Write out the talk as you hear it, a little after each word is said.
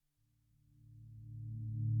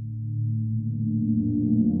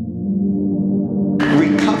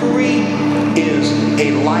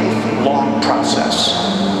long process.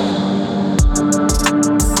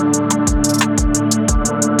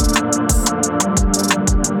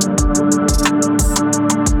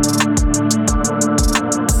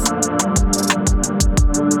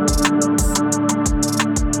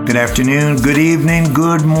 Good afternoon, good evening,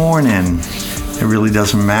 good morning. It really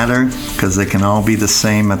doesn't matter because they can all be the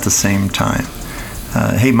same at the same time.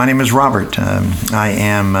 Hey, my name is Robert. I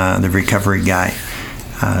am the recovery guy.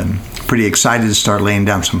 Pretty excited to start laying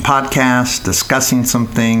down some podcasts, discussing some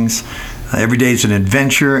things. Every day is an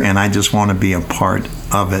adventure, and I just want to be a part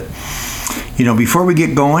of it. You know, before we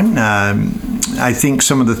get going, I think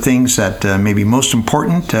some of the things that may be most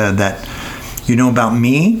important that you know about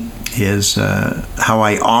me is how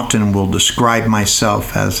I often will describe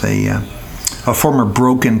myself as a former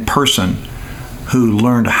broken person who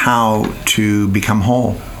learned how to become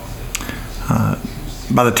whole.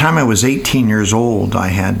 By the time I was 18 years old, I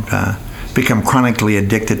had become chronically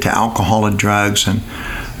addicted to alcohol and drugs, and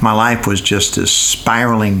my life was just a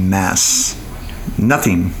spiraling mess.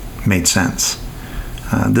 Nothing made sense.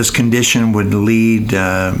 This condition would lead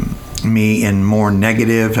me in more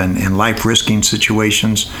negative and life-risking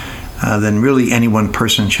situations than really any one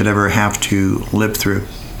person should ever have to live through.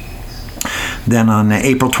 Then on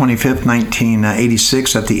April 25th,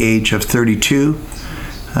 1986, at the age of 32,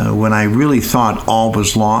 when I really thought all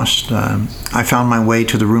was lost, I found my way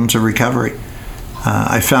to the rooms of recovery.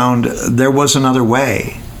 I found there was another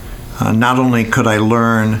way. Not only could I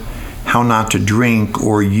learn how not to drink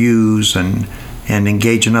or use and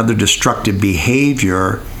engage in other destructive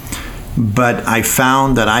behavior, but I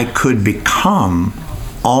found that I could become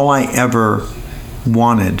all I ever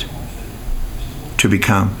wanted to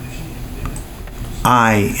become.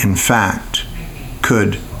 I, in fact,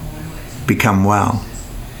 could become well.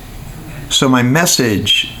 So my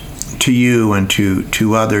message to you and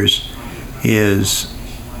to others is,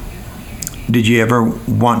 did you ever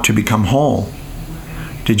want to become whole?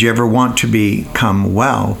 Did you ever want to become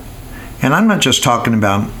well? And I'm not just talking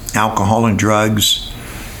about alcohol and drugs.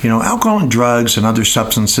 You know, alcohol and drugs and other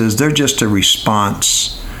substances, they're just a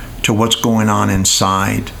response to what's going on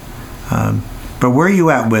inside. But where are you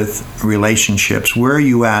at with relationships? Where are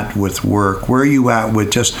you at with work? Where are you at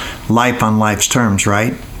with just life on life's terms,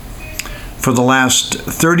 right? For the last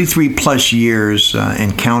 33 plus years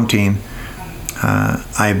and counting, I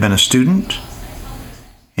have been a student,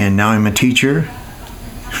 and now I'm a teacher,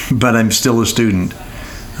 but I'm still a student.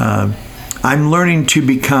 I'm learning to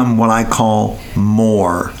become what I call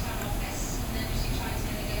more.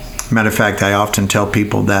 Matter of fact, I often tell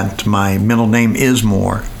people that my middle name is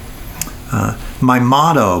More. My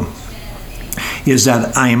motto is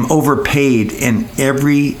that I am overpaid in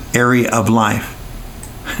every area of life.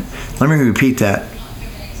 Let me repeat that.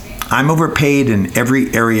 I'm overpaid in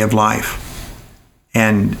every area of life.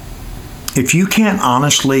 And if you can't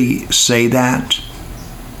honestly say that,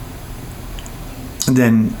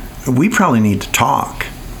 then we probably need to talk,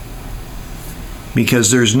 because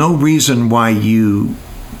there's no reason why you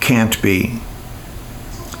can't be.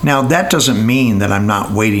 Now, that doesn't mean that I'm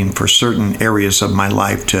not waiting for certain areas of my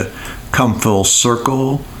life to come full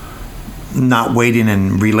circle, not waiting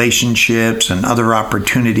in relationships and other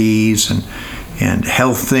opportunities and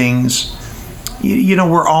health things. You know,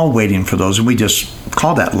 we're all waiting for those, and we just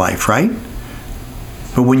call that life, right?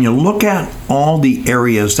 But when you look at all the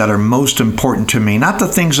areas that are most important to me, not the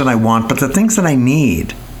things that I want, but the things that I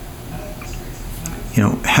need, you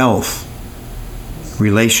know, health,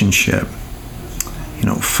 relationship, you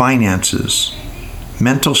know, finances,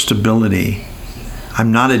 mental stability.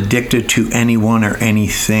 I'm not addicted to anyone or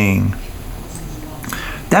anything.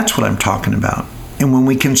 That's what I'm talking about. And when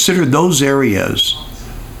we consider those areas,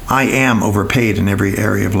 I am overpaid in every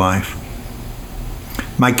area of life.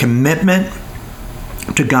 My commitment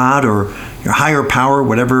to God or your higher power,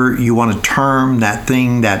 whatever you want to term that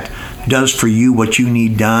thing that does for you what you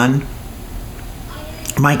need done,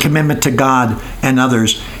 my commitment to God and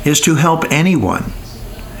others is to help anyone,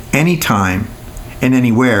 anytime and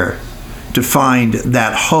anywhere, to find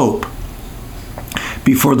that hope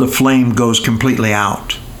before the flame goes completely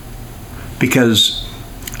out. Because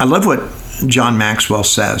I love what John Maxwell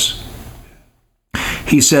says.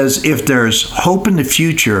 He says, if there's hope in the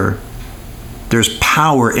future, there's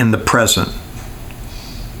power in the present.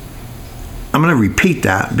 I'm going to repeat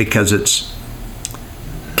that because it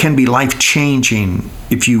can be life-changing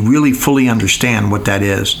if you really fully understand what that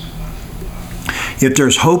is. If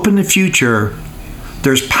there's hope in the future,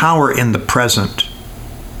 there's power in the present.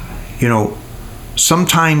 You know,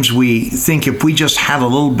 sometimes we think if we just had a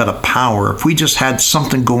little bit of power, if we just had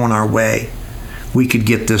something going our way, we could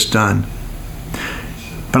get this done.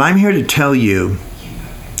 But I'm here to tell you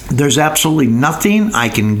There's absolutely nothing I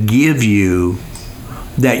can give you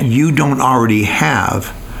that you don't already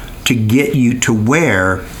have to get you to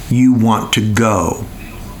where you want to go.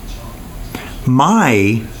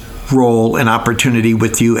 My role and opportunity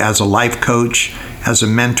with you as a life coach, as a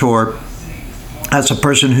mentor, as a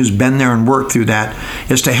person who's been there and worked through that,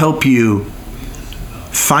 is to help you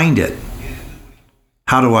find it,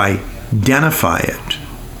 how to identify it,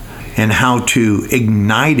 and how to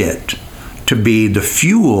ignite it to be the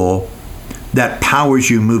fuel that powers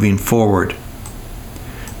you moving forward.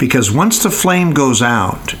 Because once the flame goes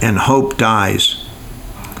out and hope dies,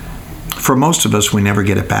 for most of us, we never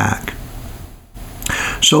get it back.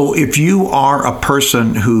 So if you are a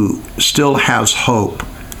person who still has hope,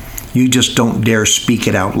 you just don't dare speak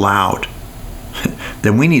it out loud,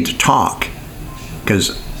 then we need to talk,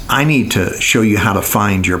 because I need to show you how to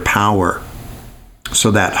find your power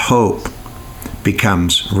so that hope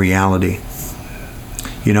becomes reality.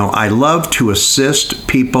 You know, I love to assist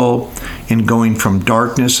people in going from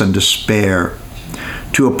darkness and despair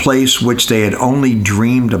to a place which they had only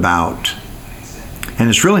dreamed about. And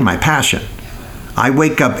it's really my passion. I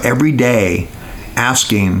wake up every day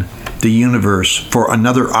asking the universe for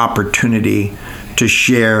another opportunity to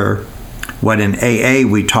share what in AA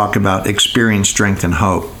we talk about: experience, strength, and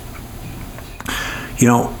hope. You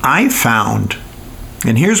know, I found,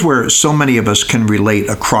 and here's where so many of us can relate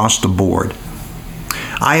across the board,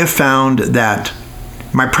 I have found that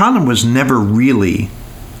my problem was never really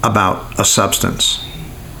about a substance.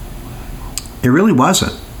 It really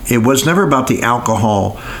wasn't. It was never about the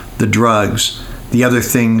alcohol, the drugs, the other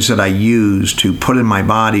things that I use to put in my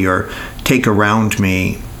body or take around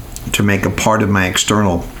me to make a part of my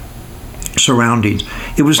external surroundings.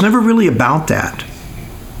 It was never really about that.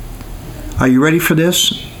 Are you ready for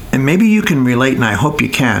this? And maybe you can relate, and I hope you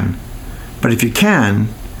can. But if you can,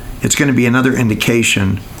 it's going to be another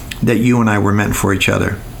indication that you and I were meant for each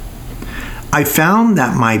other. I found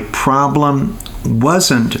that my problem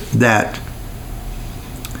wasn't that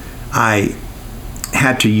I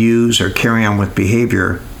had to use or carry on with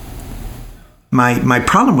behavior. My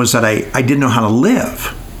problem was that I didn't know how to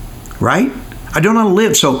live, right? I don't know how to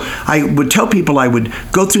live. So I would tell people I would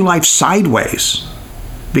go through life sideways,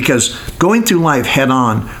 because going through life head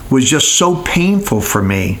on was just so painful for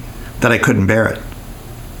me that I couldn't bear it.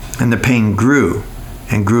 And the pain grew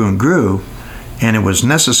and grew and grew, and it was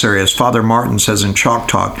necessary. As Father Martin says in Chalk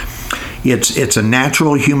Talk, it's a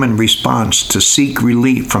natural human response to seek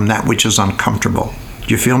relief from that which is uncomfortable. Do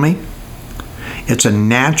you feel me? It's a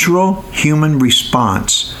natural human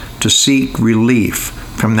response to seek relief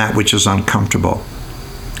from that which is uncomfortable.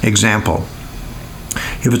 Example: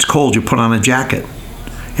 if it's cold, you put on a jacket.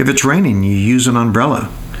 If it's raining, you use an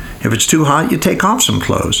umbrella. If it's too hot, you take off some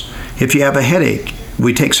clothes. If you have a headache,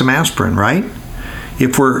 we take some aspirin, right?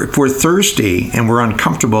 If we're thirsty and we're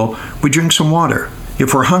uncomfortable, we drink some water.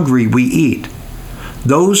 If we're hungry, we eat.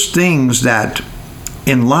 Those things that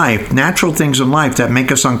in life, natural things in life that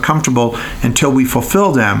make us uncomfortable until we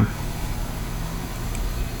fulfill them.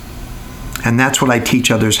 And that's what I teach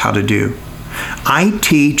others how to do. I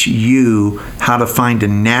teach you how to find a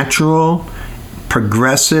natural,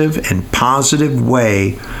 progressive, and positive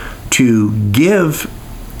way to give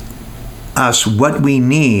us what we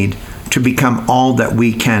need to become all that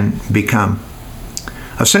we can become.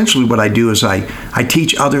 Essentially what I do is I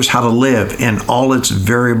teach others how to live in all its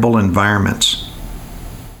variable environments.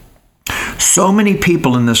 So many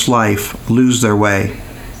people in this life lose their way.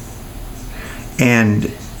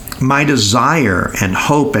 And my desire and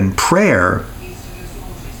hope and prayer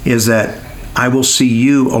is that I will see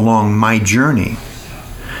you along my journey.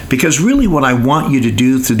 Because really what I want you to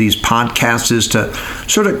do through these podcasts is to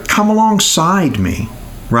sort of come alongside me,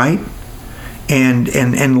 right?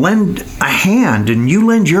 And lend a hand, and you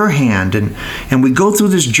lend your hand, and we go through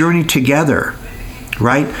this journey together,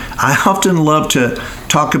 right? I often love to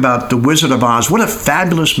talk about The Wizard of Oz. What a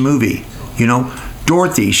fabulous movie, you know?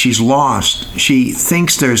 Dorothy, she's lost. She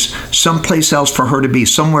thinks there's someplace else for her to be,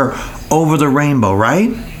 somewhere over the rainbow, right?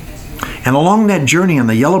 And along that journey on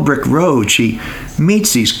the yellow brick road, she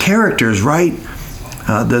meets these characters, right?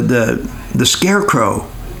 The Scarecrow,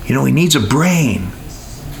 you know, he needs a brain.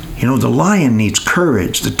 You know, the lion needs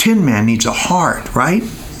courage. The Tin Man needs a heart, right?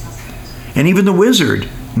 And even the wizard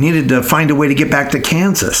needed to find a way to get back to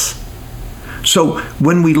Kansas. So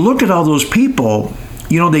when we look at all those people,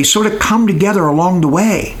 you know, they sort of come together along the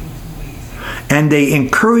way. And they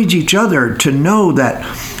encourage each other to know that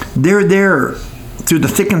they're there through the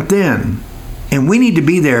thick and thin. And we need to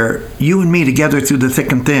be there, you and me, together through the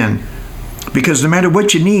thick and thin. Because no matter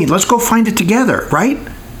what you need, let's go find it together, right?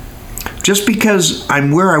 Just because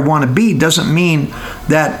I'm where I want to be doesn't mean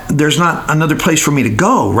that there's not another place for me to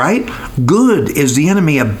go, right? Good is the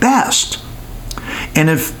enemy of best. And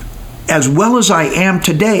if, as well as I am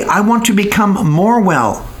today, I want to become more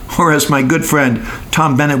well, or as my good friend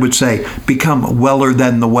Tom Bennett would say, become weller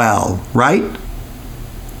than the well, right?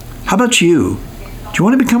 How about you? Do you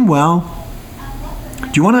want to become well?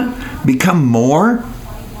 Do you want to become more?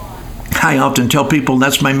 I often tell people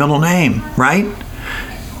that's my middle name, right?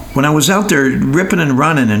 When I was out there ripping and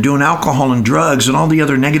running and doing alcohol and drugs and all the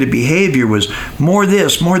other negative behavior was more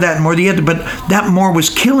this, more that, more the other, but that more was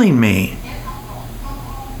killing me.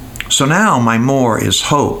 So now my more is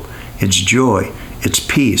hope, it's joy, it's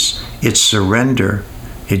peace, it's surrender,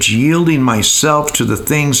 it's yielding myself to the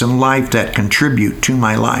things in life that contribute to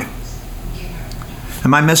my life.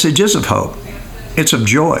 And my message is of hope, it's of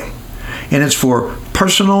joy, and it's for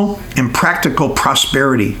personal and practical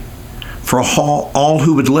prosperity for all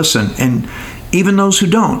who would listen, and even those who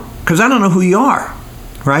don't, because I don't know who you are,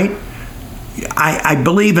 right? I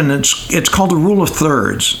believe in it's called the rule of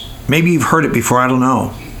thirds. Maybe you've heard it before, I don't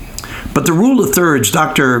know. But the rule of thirds,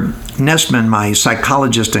 Dr. Nessman, my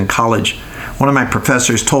psychologist in college, one of my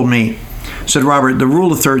professors told me, said, Robert, the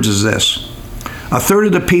rule of thirds is this. A third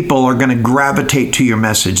of the people are going to gravitate to your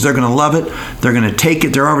message. They're going to love it. They're going to take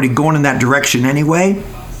it. They're already going in that direction anyway.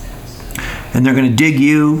 And they're going to dig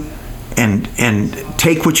you and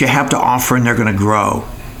take what you have to offer, and they're going to grow.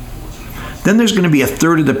 Then there's going to be a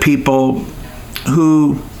third of the people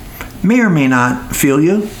who may or may not feel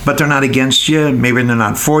you, but they're not against you. Maybe they're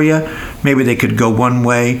not for you. Maybe they could go one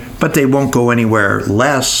way, but they won't go anywhere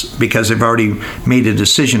less because they've already made a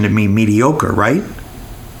decision to be mediocre, right?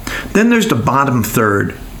 Then there's the bottom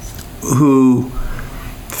third who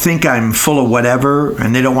think I'm full of whatever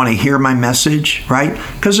and they don't want to hear my message, right?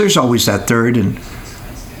 Because there's always that third, and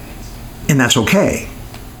that's okay.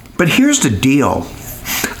 But here's the deal.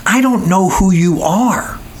 I don't know who you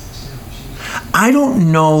are. I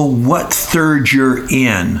don't know what third you're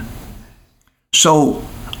in. So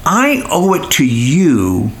I owe it to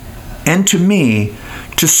you and to me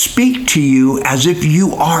to speak to you as if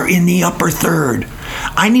you are in the upper third.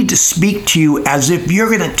 I need to speak to you as if you're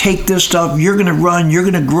going to take this stuff, you're going to run, you're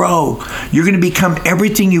going to grow, you're going to become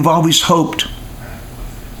everything you've always hoped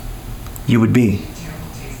you would be.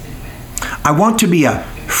 I want to be a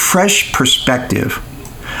fresh perspective.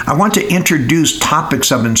 I want to introduce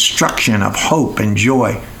topics of instruction, of hope and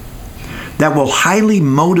joy that will highly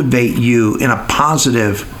motivate you in a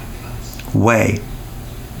positive way.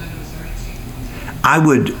 I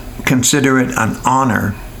would consider it an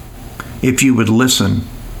honor if you would listen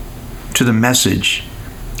to the message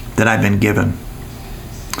that I've been given.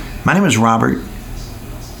 My name is Robert.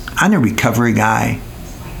 I'm a recovery guy,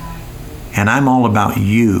 and I'm all about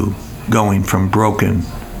you going from broken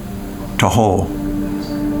to whole.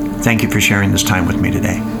 Thank you for sharing this time with me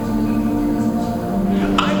today.